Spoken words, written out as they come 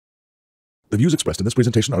The views expressed in this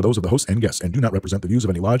presentation are those of the host and guests and do not represent the views of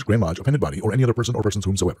any lodge, Grand Lodge, appended body, or any other person or persons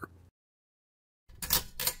whomsoever.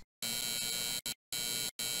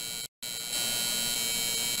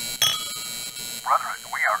 Brethren,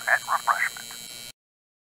 we are at Refreshment.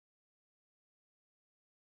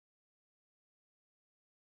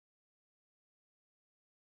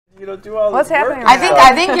 You don't do all What's this happening work. right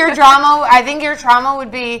I think your drama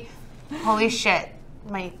would be, holy shit,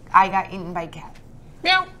 my eye got eaten by a cat.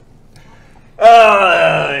 Meow.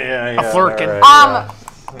 Yeah. A flirkin. Right,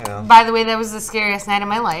 yeah. By the way, that was the scariest night of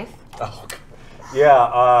my life. Oh, yeah.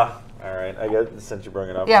 All right. I guess since you brought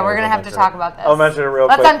it up. Yeah, we're gonna have to talk about this. I'll mention it real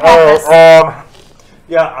Let's quick. unpack this.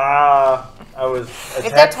 Yeah. I was.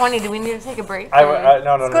 It's at 20. Do we need to take a break?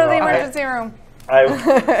 No. Let's go to the emergency room.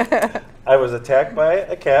 I was attacked by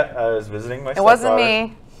a cat. I was visiting my It wasn't stepdaughter.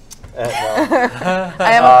 me. No.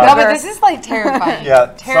 I am a No, bugger. but this is like terrifying.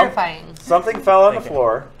 Yeah, Terrifying. Something fell on the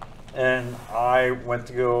floor, and I went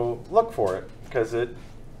to go look for it because it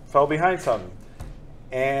fell behind something.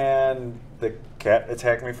 And the cat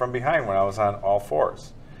attacked me from behind when I was on all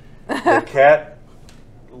fours. The cat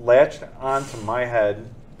latched onto my head,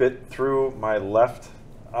 bit through my left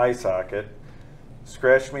eye socket,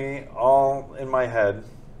 scratched me all in my head.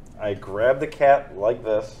 I grabbed the cat like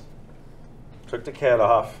this, took the cat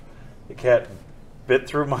off. The cat bit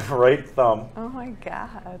through my right thumb. Oh my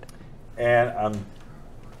god. And I'm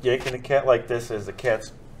yanking the cat like this as the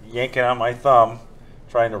cat's yanking on my thumb,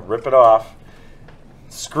 trying to rip it off,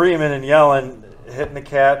 screaming and yelling, hitting the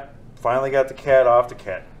cat. Finally got the cat off. The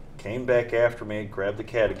cat came back after me, grabbed the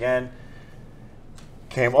cat again,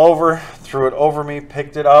 came over, threw it over me,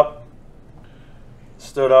 picked it up,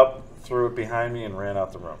 stood up, threw it behind me, and ran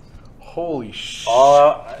out the room. Holy shit.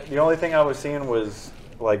 The only thing I was seeing was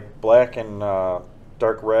like black and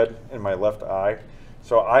dark red in my left eye.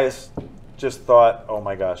 So I just thought, oh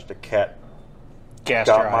my gosh, the cat Gassed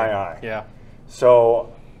got your my eye. Yeah.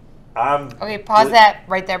 So I'm... Okay, pause that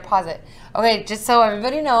right there. Pause it. Okay, just so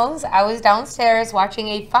everybody knows, I was downstairs watching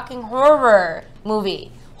a fucking horror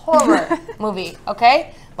movie.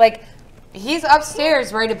 Okay? Like, he's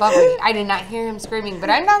upstairs right above me. I did not hear him screaming, but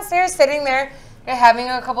I'm downstairs sitting there having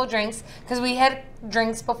a couple drinks because we had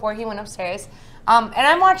drinks before he went upstairs. And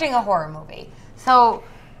I'm watching a horror movie. So,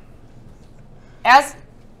 as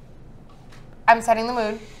I'm setting the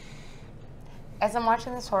mood, as I'm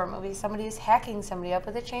watching this horror movie, somebody is hacking somebody up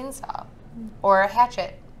with a chainsaw or a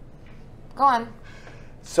hatchet. Go on.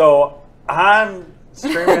 So I'm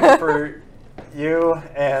screaming for you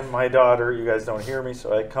and my daughter. You guys don't hear me,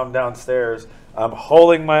 so I come downstairs. I'm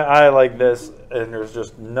holding my eye like this, and there's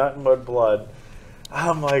just nothing but blood.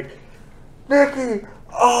 I'm like, Nikki,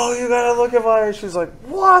 oh, you gotta look at my eye. She's like,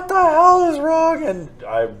 what the hell is wrong? And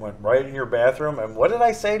I went right in your bathroom. And what did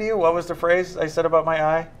I say to you? What was the phrase I said about my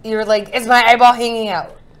eye? You were like, is my eyeball hanging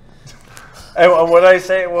out? And what did I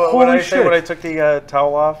say? What did I say shit. when I took the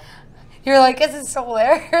towel off? You're like, is it still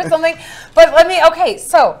there or something? But okay,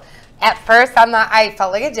 so at first I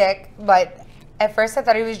felt like a dick, but at first I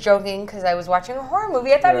thought he was joking because I was watching a horror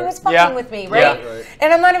movie. I thought he was fucking with me, right? Yeah, right?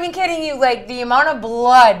 And I'm not even kidding you, like the amount of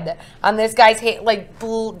blood on this guy's head, like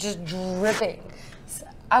just dripping. So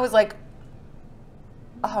I was like,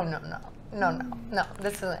 oh no,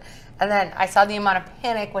 this isn't. And then I saw the amount of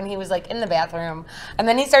panic when he was like in the bathroom, and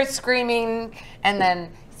then he starts screaming, and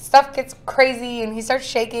then stuff gets crazy, and he starts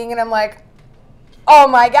shaking, and I'm like, oh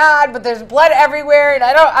my god! But there's blood everywhere, and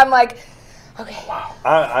I'm like, okay. Wow.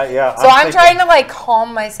 Yeah. So I'm trying to like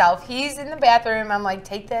calm myself. He's in the bathroom. I'm like,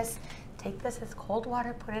 take this. It's cold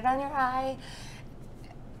water. Put it on your eye.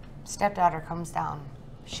 Stepdaughter comes down.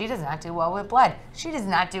 She does not do well with blood. She does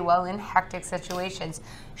not do well in hectic situations.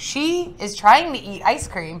 She is trying to eat ice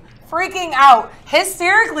cream, freaking out,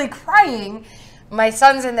 hysterically crying. My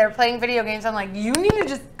son's in there playing video games. I'm like, you need to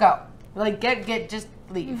just go. Like, just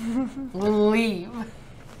leave. Leave.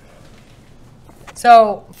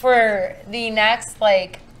 So for the next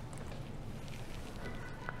like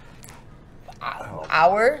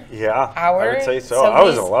hour, I would say so. I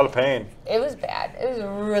was in a lot of pain. It was bad. It was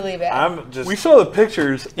really bad. We saw the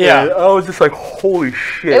pictures. Yeah. And I was just like, holy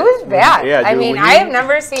shit. It was bad. Yeah, I dude, mean, I have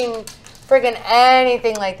never seen friggin'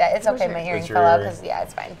 anything like that. It's okay, my hearing fell out because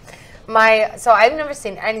it's fine. So I've never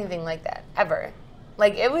seen anything like that ever.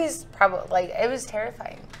 Like it was it was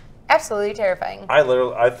terrifying, absolutely terrifying.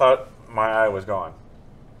 I thought my eye was gone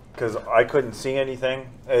because I couldn't see anything,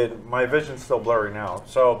 and my vision's still blurry now.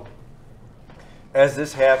 So as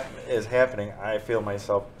this is happening, I feel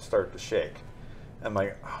myself start to shake. I'm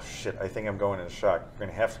like, oh shit, I think I'm going into shock. We're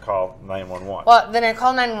gonna have to call 911. Well, then I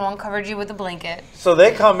called 911, covered you with a blanket. So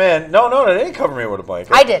they come in. No, they didn't cover me with a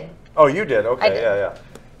blanket. I did. Oh, you did? Okay, I did. yeah.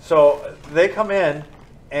 So they come in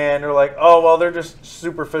and they're like, oh, well, they're just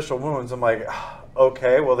superficial wounds. I'm like,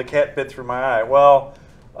 okay, well, the cat bit through my eye. Well,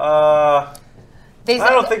 I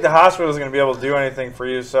don't think the hospital is going to be able to do anything for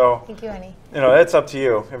you. So, Thank you, honey. it's up to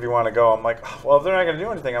you if you want to go. I'm like, well, if they're not going to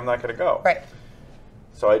do anything, I'm not going to go. Right.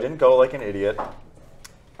 So I didn't go like an idiot.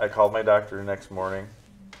 I called my doctor the next morning,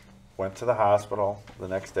 went to the hospital the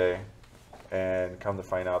next day, and come to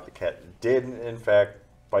find out the cat did, in fact,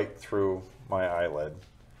 bite through my eyelid.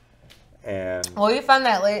 And Well, we found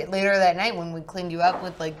that later that night when we cleaned you up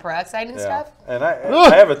with like peroxide and stuff. And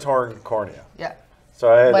I have a torn cornea. Yeah.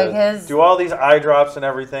 So I had Like to his- do all these eye drops and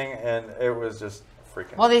everything, and it was just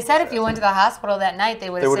freaking. Well, they said if you went to the hospital that night,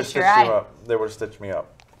 they would they have would have stitched your stitched you eye. up. They would have stitched me up.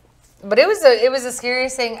 But it was the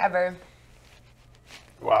scariest thing ever.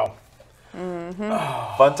 Wow.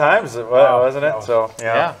 Fun times, wasn't it? So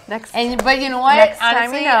Yeah. But you know what? Next time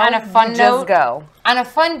Honestly, you know, on a fun just note, go. on a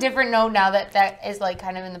fun, different note, now that is like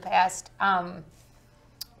kind of in the past,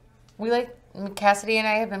 Cassidy and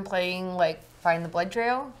I have been playing like Find the Blood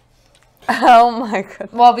Trail. Oh my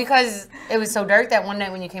goodness. Well, because it was so dark that one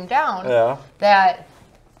night when you came down, Yeah. that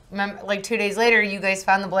like 2 days later, you guys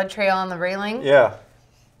found the blood trail on the railing. Yeah.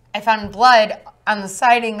 I found blood on the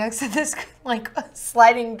siding next to this like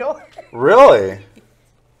sliding door. Really?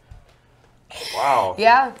 Wow.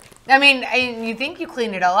 Yeah. I mean, you think you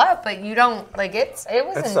clean it all up, but you don't. Like it was That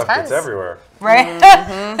intense. stuff gets everywhere. Right?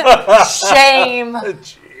 Shame.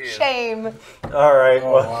 Shame. All right.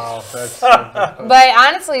 Oh, Well, wow. That's But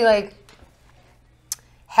honestly, like,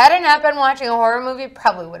 had I not been watching a horror movie,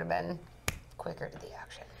 probably would have been quicker to the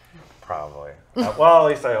action. probably. Well, at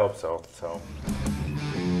least I hope so. So.